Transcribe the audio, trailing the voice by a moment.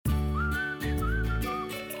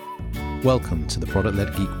Welcome to the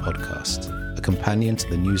Product-Led Geek podcast, a companion to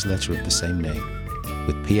the newsletter of the same name,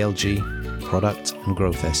 with PLG, Product and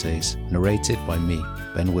Growth Essays, narrated by me,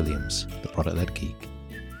 Ben Williams, the Product-Led Geek.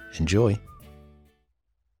 Enjoy!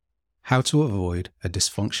 How to avoid a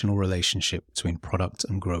dysfunctional relationship between product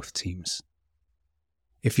and growth teams.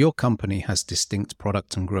 If your company has distinct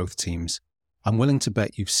product and growth teams, I'm willing to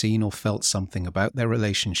bet you've seen or felt something about their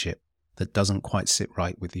relationship that doesn't quite sit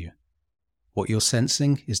right with you. What you're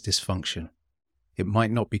sensing is dysfunction. It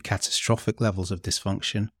might not be catastrophic levels of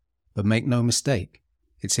dysfunction, but make no mistake,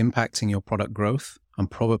 it's impacting your product growth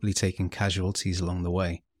and probably taking casualties along the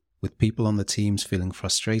way, with people on the teams feeling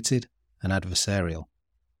frustrated and adversarial.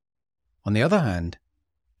 On the other hand,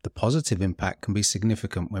 the positive impact can be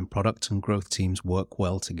significant when product and growth teams work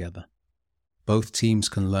well together. Both teams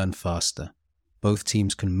can learn faster. Both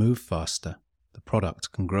teams can move faster. The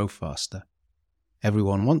product can grow faster.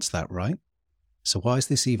 Everyone wants that, right? So why is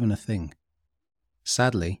this even a thing?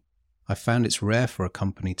 Sadly, I've found it's rare for a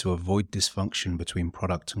company to avoid dysfunction between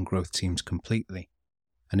product and growth teams completely.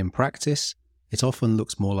 And in practice, it often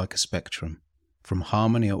looks more like a spectrum, from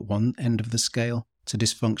harmony at one end of the scale to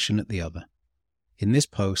dysfunction at the other. In this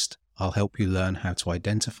post, I'll help you learn how to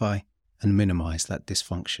identify and minimize that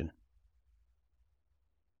dysfunction.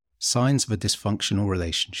 Signs of a dysfunctional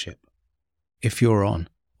relationship. If you're on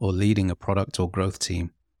or leading a product or growth team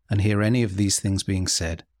and hear any of these things being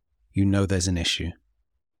said, you know there's an issue.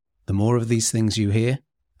 The more of these things you hear,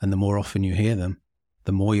 and the more often you hear them,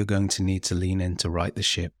 the more you're going to need to lean in to right the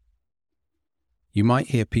ship. You might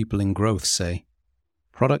hear people in growth say,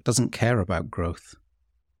 product doesn't care about growth.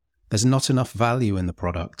 There's not enough value in the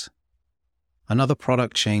product. Another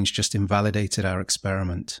product change just invalidated our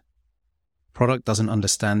experiment. Product doesn't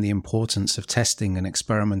understand the importance of testing and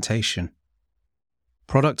experimentation.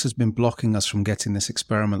 Product has been blocking us from getting this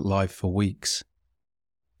experiment live for weeks.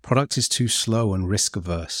 Product is too slow and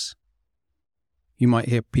risk-averse. You might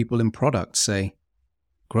hear people in product say,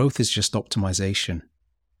 growth is just optimization.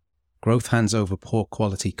 Growth hands over poor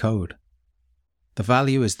quality code. The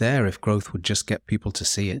value is there if growth would just get people to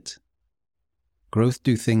see it. Growth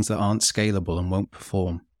do things that aren't scalable and won't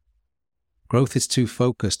perform. Growth is too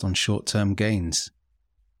focused on short-term gains.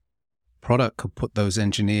 Product could put those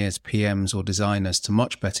engineers, PMs, or designers to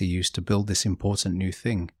much better use to build this important new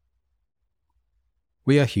thing.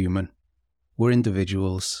 We are human. We're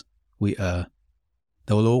individuals. We err.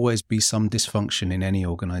 There will always be some dysfunction in any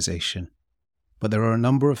organization. But there are a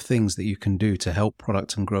number of things that you can do to help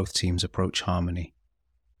product and growth teams approach harmony.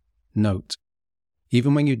 Note,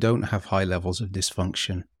 even when you don't have high levels of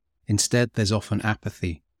dysfunction, instead there's often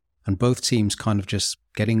apathy, and both teams kind of just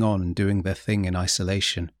getting on and doing their thing in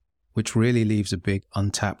isolation, which really leaves a big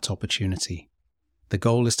untapped opportunity. The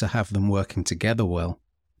goal is to have them working together well,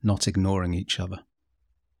 not ignoring each other.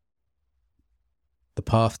 The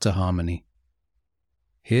path to harmony.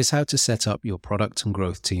 Here's how to set up your product and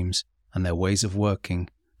growth teams and their ways of working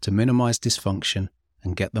to minimize dysfunction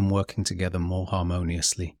and get them working together more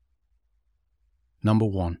harmoniously. Number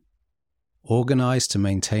 1. Organize to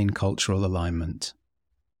maintain cultural alignment.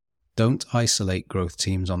 Don't isolate growth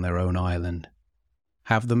teams on their own island.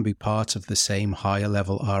 Have them be part of the same higher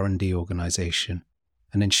level R&D organization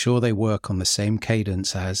and ensure they work on the same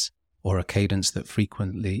cadence as, or a cadence that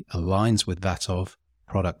frequently aligns with that of,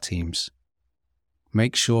 product teams.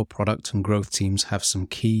 Make sure product and growth teams have some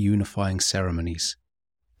key unifying ceremonies.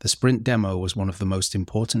 The sprint demo was one of the most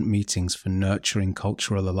important meetings for nurturing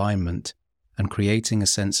cultural alignment and creating a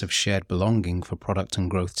sense of shared belonging for product and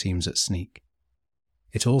growth teams at Sneak.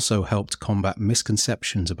 It also helped combat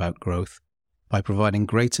misconceptions about growth by providing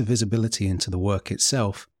greater visibility into the work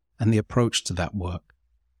itself and the approach to that work.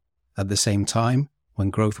 At the same time, when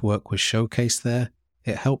growth work was showcased there,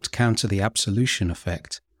 it helped counter the absolution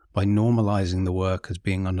effect by normalizing the work as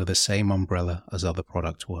being under the same umbrella as other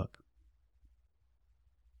product work.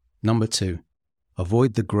 Number 2.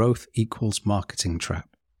 Avoid the growth equals marketing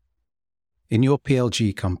trap. In your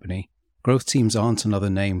PLG company, growth teams aren't another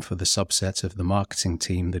name for the subset of the marketing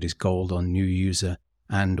team that is gold on new user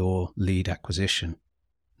and/or lead acquisition.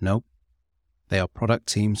 Nope, they are product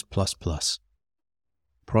teams plus plus.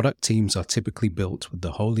 Product teams are typically built with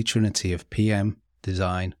the holy trinity of PM,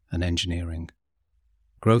 design, and engineering.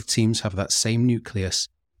 Growth teams have that same nucleus,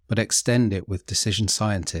 but extend it with decision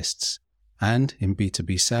scientists, and, in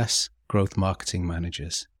B2B SaaS, growth marketing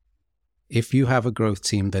managers. If you have a growth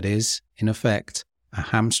team that is, in effect, a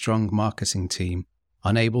hamstrung marketing team,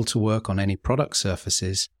 unable to work on any product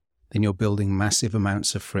surfaces, then you're building massive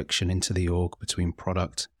amounts of friction into the org between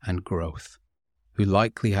product and growth, who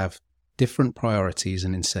likely have different priorities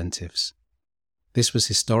and incentives. This was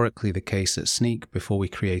historically the case at Sneak before we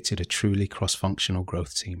created a truly cross-functional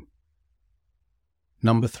growth team.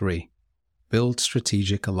 Number 3. Build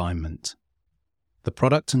strategic alignment. The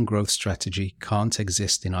product and growth strategy can't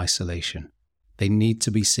exist in isolation. They need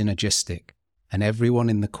to be synergistic, and everyone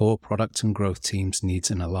in the core product and growth teams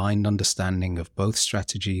needs an aligned understanding of both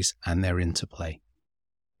strategies and their interplay.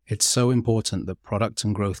 It's so important that product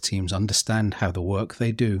and growth teams understand how the work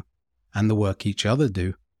they do, and the work each other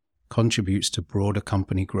do, contributes to broader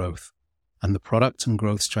company growth, and the product and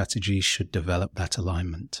growth strategies should develop that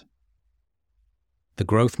alignment. The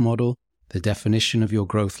growth model, the definition of your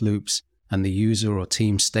growth loops, and the user or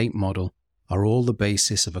team state model are all the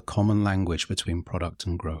basis of a common language between product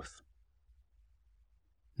and growth.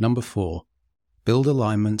 Number 4. Build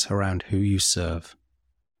alignment around who you serve.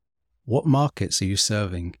 What markets are you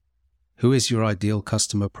serving? Who is your ideal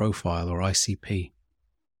customer profile or ICP?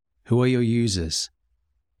 Who are your users?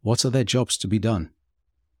 What are their jobs to be done?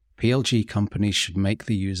 PLG companies should make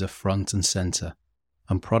the user front and center,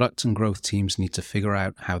 and product and growth teams need to figure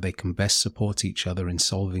out how they can best support each other in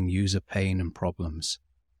solving user pain and problems.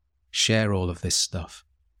 Share all of this stuff,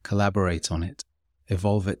 collaborate on it,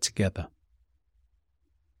 evolve it together.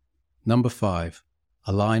 Number 5.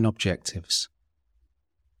 Align objectives.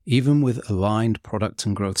 Even with aligned product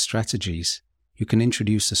and growth strategies, you can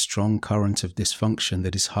introduce a strong current of dysfunction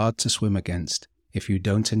that is hard to swim against if you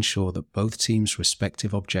don't ensure that both teams'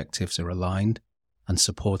 respective objectives are aligned and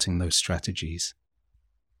supporting those strategies.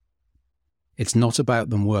 It's not about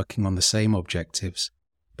them working on the same objectives,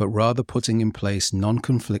 but rather putting in place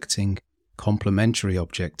non-conflicting, complementary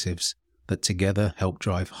objectives that together help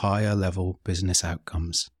drive higher-level business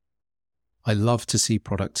outcomes. I love to see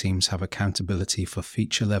product teams have accountability for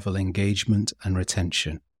feature-level engagement and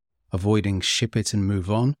retention, avoiding ship it and move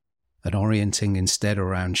on, and orienting instead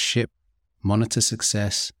around ship, monitor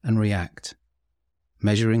success, and react.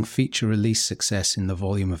 Measuring feature release success in the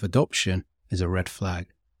volume of adoption is a red flag.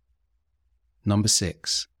 Number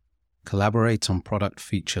 6. Collaborate on product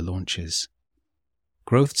feature launches.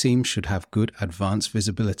 Growth teams should have good advanced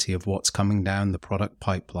visibility of what's coming down the product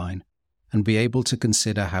pipeline and be able to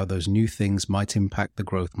consider how those new things might impact the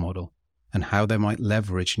growth model and how they might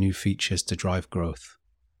leverage new features to drive growth.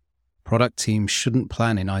 Product teams shouldn't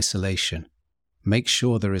plan in isolation. Make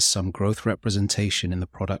sure there is some growth representation in the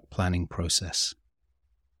product planning process.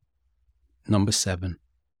 Number 7.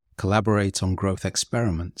 Collaborate on growth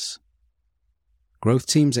experiments. Growth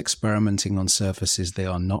teams experimenting on surfaces they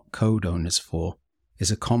are not code owners for is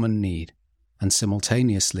a common need and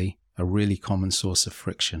simultaneously a really common source of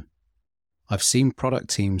friction. I've seen product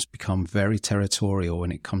teams become very territorial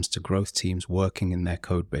when it comes to growth teams working in their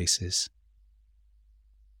code bases.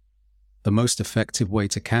 The most effective way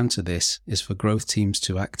to counter this is for growth teams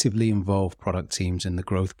to actively involve product teams in the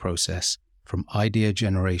growth process from idea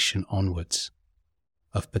generation onwards.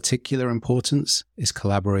 Of particular importance is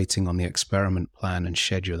collaborating on the experiment plan and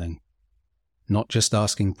scheduling, not just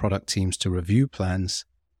asking product teams to review plans,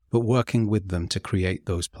 but working with them to create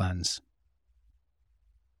those plans.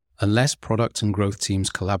 Unless product and growth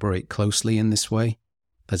teams collaborate closely in this way,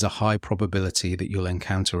 there's a high probability that you'll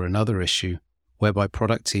encounter another issue whereby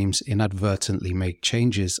product teams inadvertently make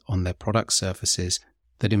changes on their product surfaces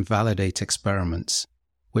that invalidate experiments,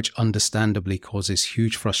 which understandably causes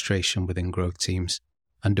huge frustration within growth teams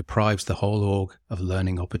and deprives the whole org of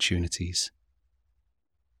learning opportunities.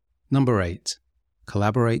 Number 8.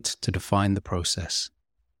 Collaborate to define the process.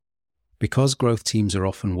 Because growth teams are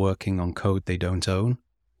often working on code they don't own,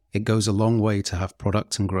 it goes a long way to have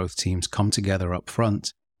product and growth teams come together up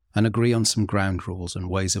front and agree on some ground rules and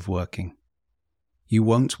ways of working. You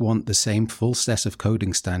won't want the same full set of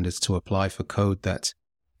coding standards to apply for code that,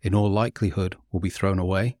 in all likelihood, will be thrown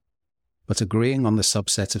away, but agreeing on the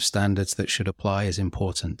subset of standards that should apply is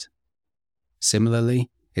important. Similarly,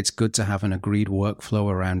 it's good to have an agreed workflow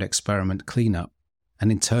around experiment cleanup and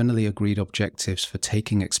internally agreed objectives for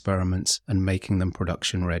taking experiments and making them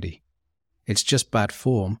production ready. It's just bad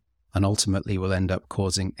form, and ultimately will end up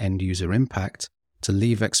causing end-user impact, to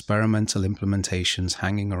leave experimental implementations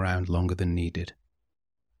hanging around longer than needed.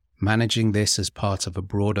 Managing this as part of a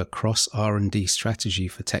broader cross-R&D strategy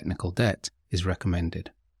for technical debt is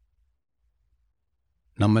recommended.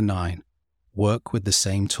 Number 9. Work with the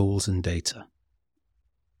same tools and data.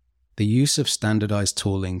 The use of standardized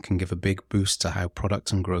tooling can give a big boost to how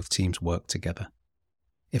product and growth teams work together.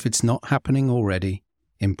 If it's not happening already,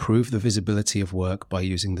 improve the visibility of work by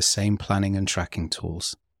using the same planning and tracking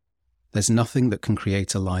tools. There's nothing that can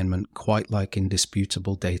create alignment quite like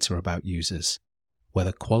indisputable data about users,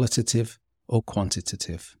 whether qualitative or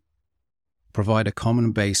quantitative. Provide a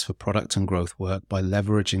common base for product and growth work by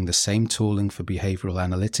leveraging the same tooling for behavioral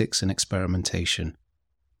analytics and experimentation.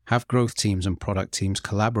 Have growth teams and product teams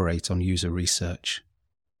collaborate on user research.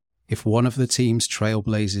 If one of the teams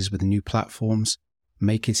trailblazes with new platforms,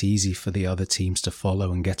 make it easy for the other teams to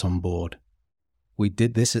follow and get on board. We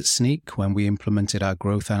did this at Sneak when we implemented our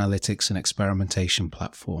growth analytics and experimentation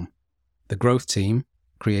platform. The growth team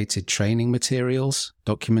created training materials,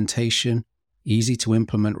 documentation,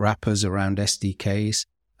 easy-to-implement wrappers around SDKs,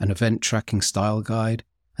 an event tracking style guide,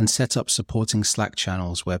 and set up supporting Slack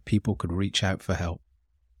channels where people could reach out for help.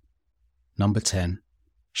 Number 10.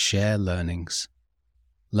 Share learnings.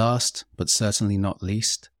 Last, but certainly not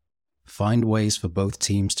least, find ways for both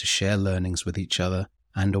teams to share learnings with each other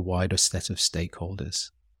and a wider set of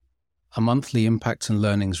stakeholders. A monthly impact and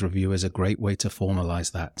learnings review is a great way to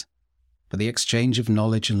formalize that. But the exchange of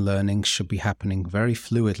knowledge and learning should be happening very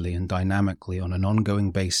fluidly and dynamically on an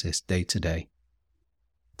ongoing basis day to day.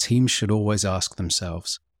 Teams should always ask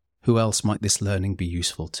themselves, who else might this learning be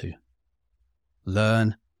useful to?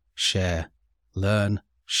 Learn, share, learn,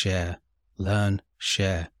 share, learn,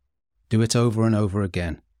 share. Do it over and over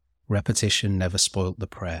again. Repetition never spoilt the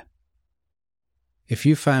prayer. If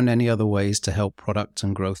you found any other ways to help product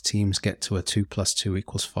and growth teams get to a 2 + 2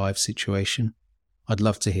 = 5 situation, I'd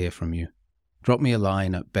love to hear from you. Drop me a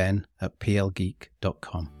line at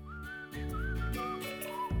ben@plgeek.com.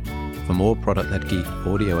 For more Product-Led Geek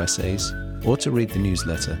audio essays, or to read the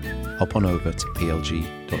newsletter, hop on over to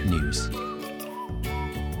plg.news.